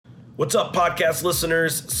What's up, podcast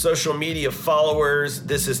listeners, social media followers?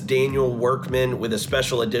 This is Daniel Workman with a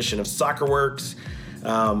special edition of SoccerWorks.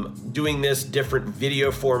 Doing this different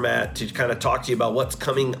video format to kind of talk to you about what's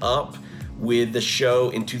coming up with the show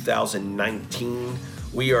in 2019.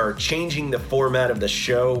 We are changing the format of the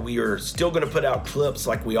show. We are still going to put out clips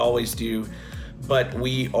like we always do, but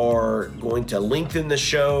we are going to lengthen the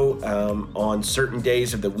show on certain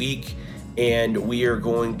days of the week, and we are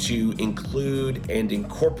going to include and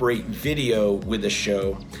incorporate video with the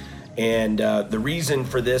show. And the reason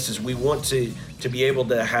for this is we want to be able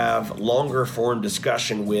to have longer form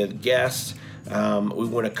discussion with guests. We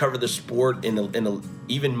want to cover the sport in a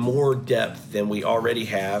even more depth than we already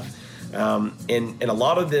have. And a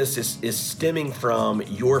lot of this is stemming from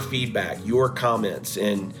your feedback, your comments,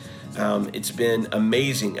 and it's been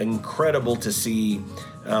amazing, incredible to see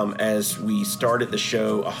as we started the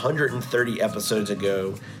show 130 episodes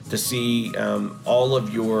ago, to see all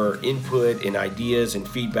of your input and ideas and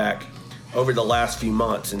feedback over the last few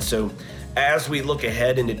months. And so as we look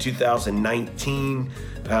ahead into 2019,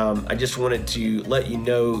 I just wanted to let you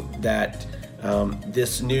know that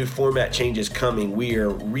this new format change is coming. We are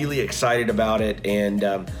really excited about it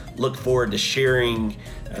and look forward to sharing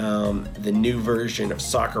the new version of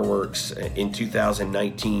SoccerWorks in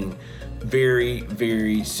 2019 very,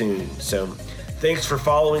 very soon. So thanks for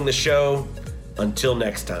following the show. Until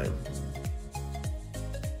next time.